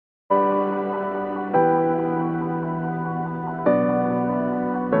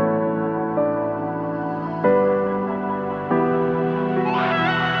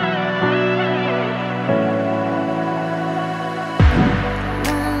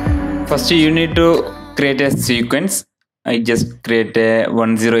First, you need to create a sequence. I just create a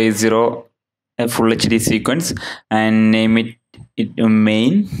 1080 a full HD sequence and name it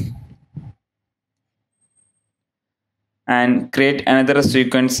main, and create another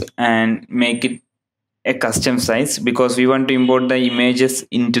sequence and make it a custom size because we want to import the images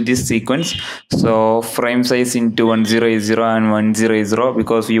into this sequence. So frame size into 1080 and 100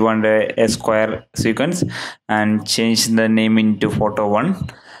 because we want a square sequence, and change the name into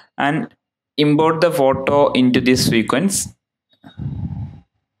photo1 and import the photo into this sequence,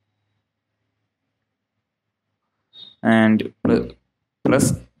 and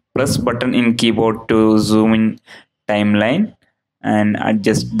press press button in keyboard to zoom in timeline and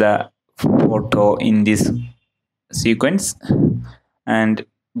adjust the photo in this sequence, and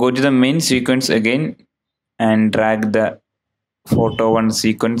go to the main sequence again and drag the photo1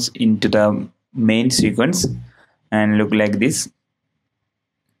 sequence into the main sequence and look like this.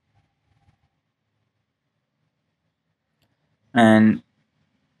 And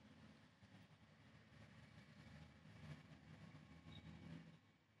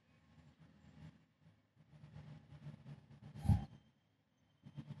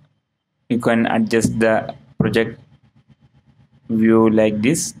you can adjust the project view like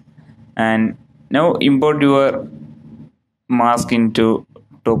this. And now import your mask into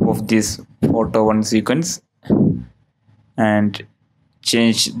top of this photo1 sequence and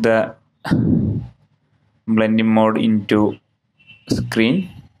change the blending mode into screen.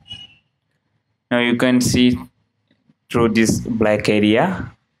 Now you can see through this black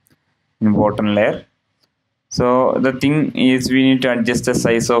area in bottom layer. So the thing is, we need to adjust the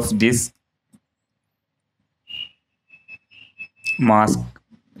size of this mask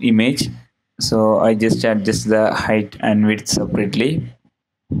image. So I just adjust the height and width separately.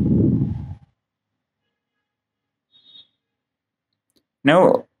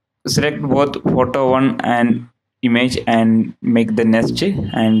 Now select both photo1 and image and make the nest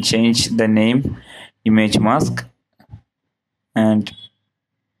and change the name image mask, and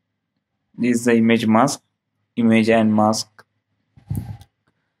this is the image mask, image and mask,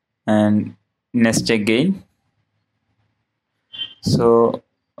 and nest again. So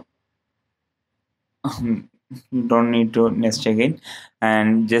you don't need to nest again,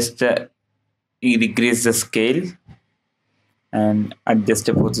 and just decrease the scale and adjust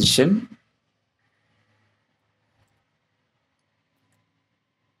the position.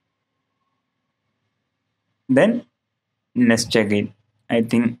 Then nest again. I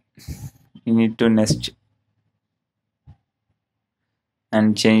think you need to nest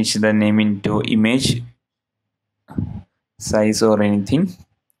and change the name into image size or anything.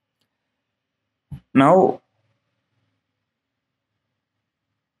 Now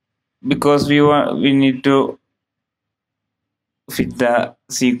because we need to fit the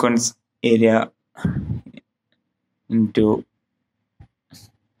sequence area into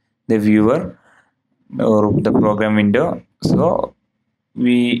the viewer or the program window, so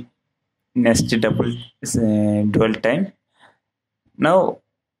we nest dual time. Now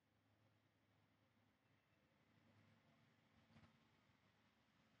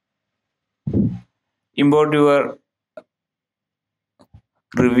import your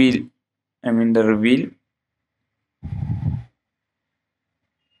reveal, the reveal,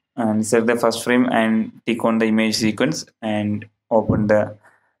 and select the first frame and click on the image sequence and open the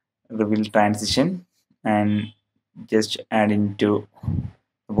reveal transition and just add into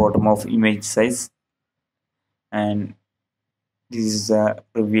the bottom of image size, and this is the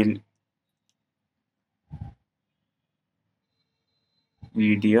reveal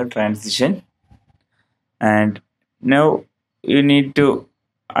video transition. And now you need to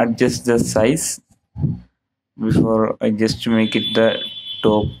adjust the size. Before I just make it the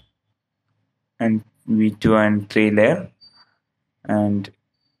top and v2 and 3 layer, and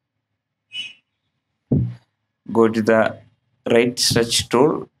go to the right stretch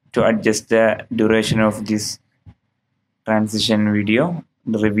tool to adjust the duration of this transition video,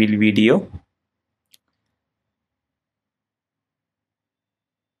 the reveal video.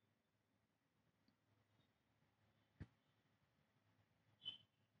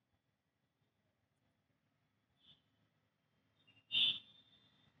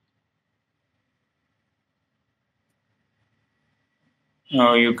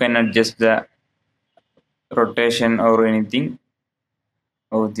 Now you can adjust the rotation or anything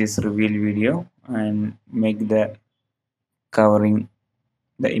of this reveal video and make the covering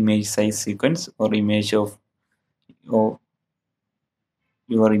the image size sequence or image of your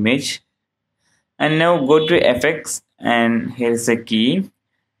image. And now go to effects, and here's the key,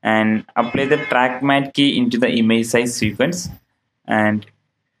 and apply the trackmat key into the image size sequence, and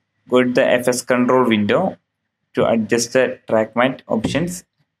go to the FS control window to adjust the trackmat options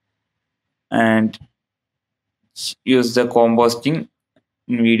and use the composting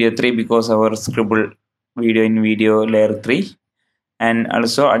in video 3 because our scribble video in video layer 3, and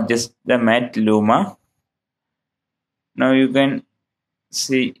also adjust the matte luma. Now you can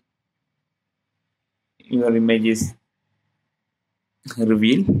see your image is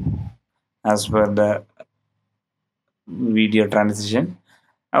revealed as per the video transition.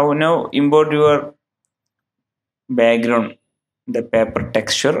 Now import your background, the paper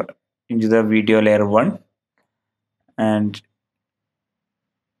texture, into the video layer 1, and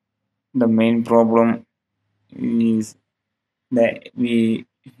the main problem is that you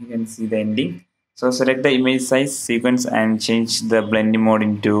can see the ending. So select the image size sequence and change the blending mode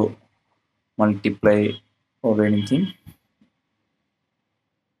into multiply or anything.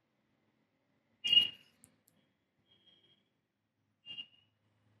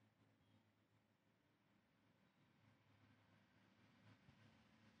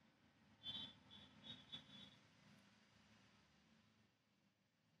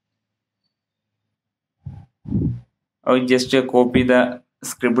 Or just copy the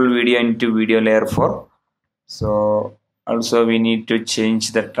scribble video into video layer 4. So also we need to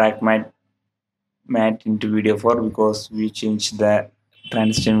change the track mat into video 4 because we changed the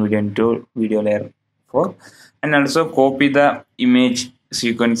transition video into video layer 4, and also copy the image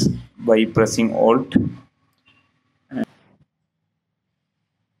sequence by pressing alt.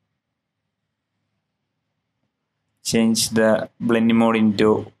 Change the blending mode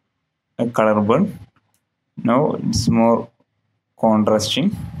into a color burn. Now it's more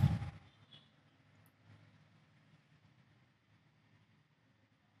contrasting.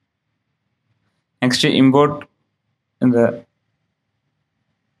 Next, import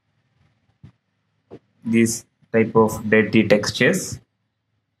these type of dirty textures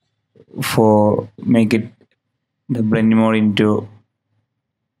for make it the blending mode into,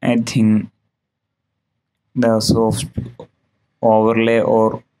 I think, the soft overlay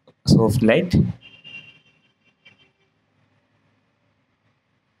or soft light.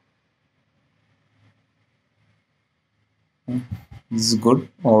 This is good,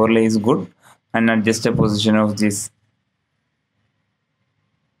 overlay is good, and adjust the position of this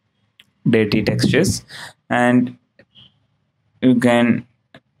dirty textures, and you can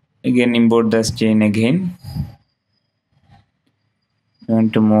again import the stain again. You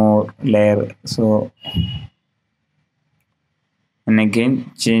want to more layer, so and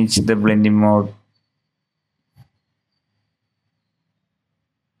again change the blending mode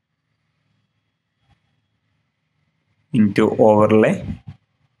into overlay.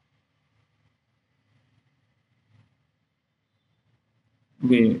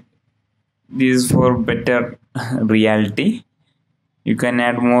 Okay, this is for better reality. You can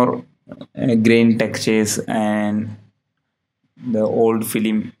add more grain textures and the old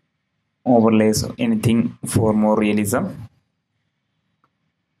film overlays, anything for more realism.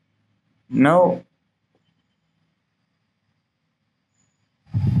 Now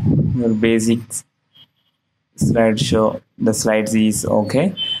your basic slideshow, the slides is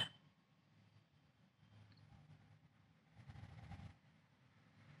okay.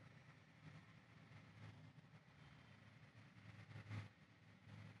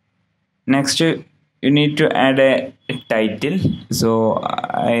 Next you need to add a title, so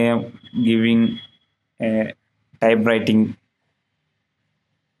I am giving a typewriting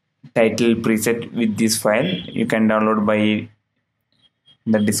title preset with this file. You can download by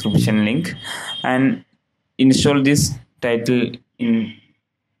the description link and install this title in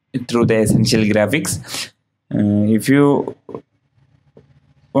through the essential graphics. If you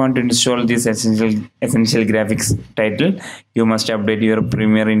want to install this essential graphics title, you must update your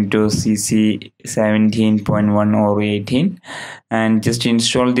Premiere into CC 17.1 or 18 and just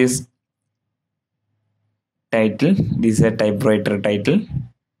install this title. This is a typewriter title,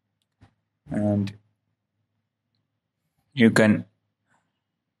 and you can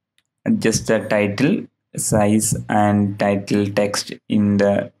adjust the title size and title text in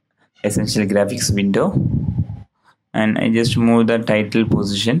the essential graphics window, and I just move the title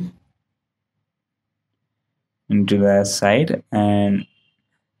position into the side and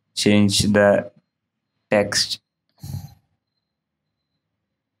change the text.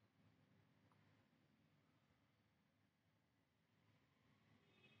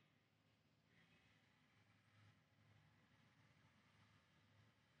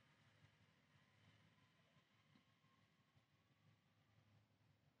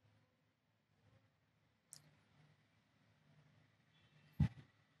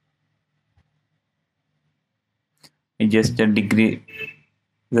 I just degree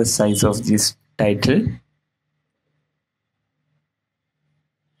the size of this title.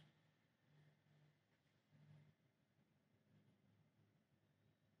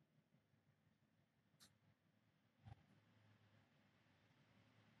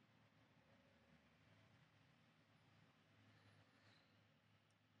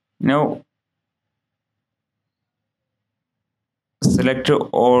 Now select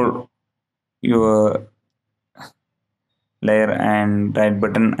all your layer and right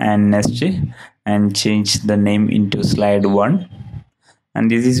button and next and change the name into slide 1, and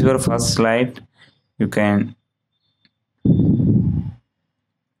this is your first slide. You can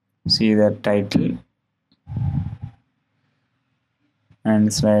see the title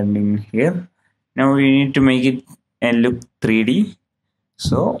and slide in here. Now we need to make it and look 3D,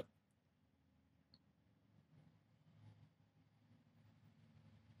 so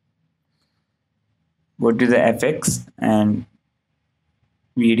go to the effects and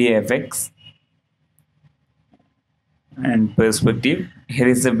video effects and perspective. Here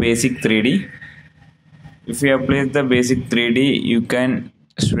is the basic 3D. If you apply the basic 3D, you can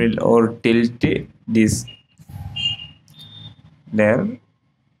swirl or tilt this layer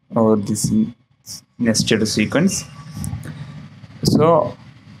or this nested sequence. So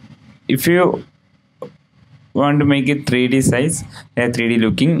if you want to make it 3D size, 3D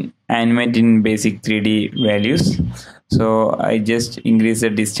looking, animate in basic 3D values. So I just increase the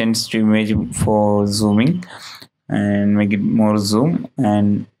distance to image for zooming and make it more zoom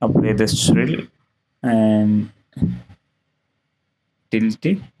and apply the swirl and tilt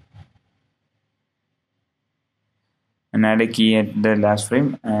it and add a key at the last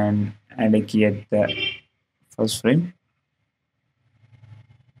frame and add a key at the first frame,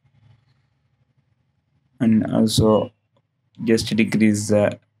 and also just decrease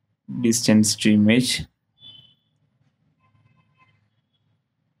the distance to image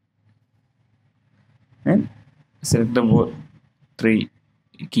and select the both 3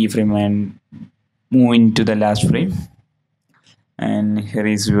 keyframe and move into the last frame, and here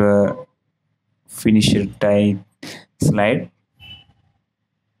is your finisher type slide.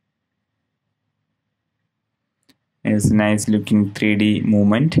 It's nice looking 3D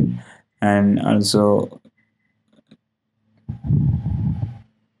movement and also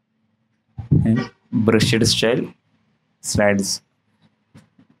brushed style slides.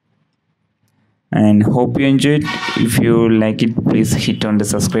 And hope you enjoyed. If you like it, please hit on the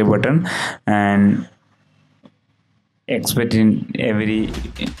subscribe button and expect in every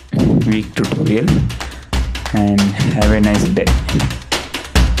week tutorial, and have a nice day.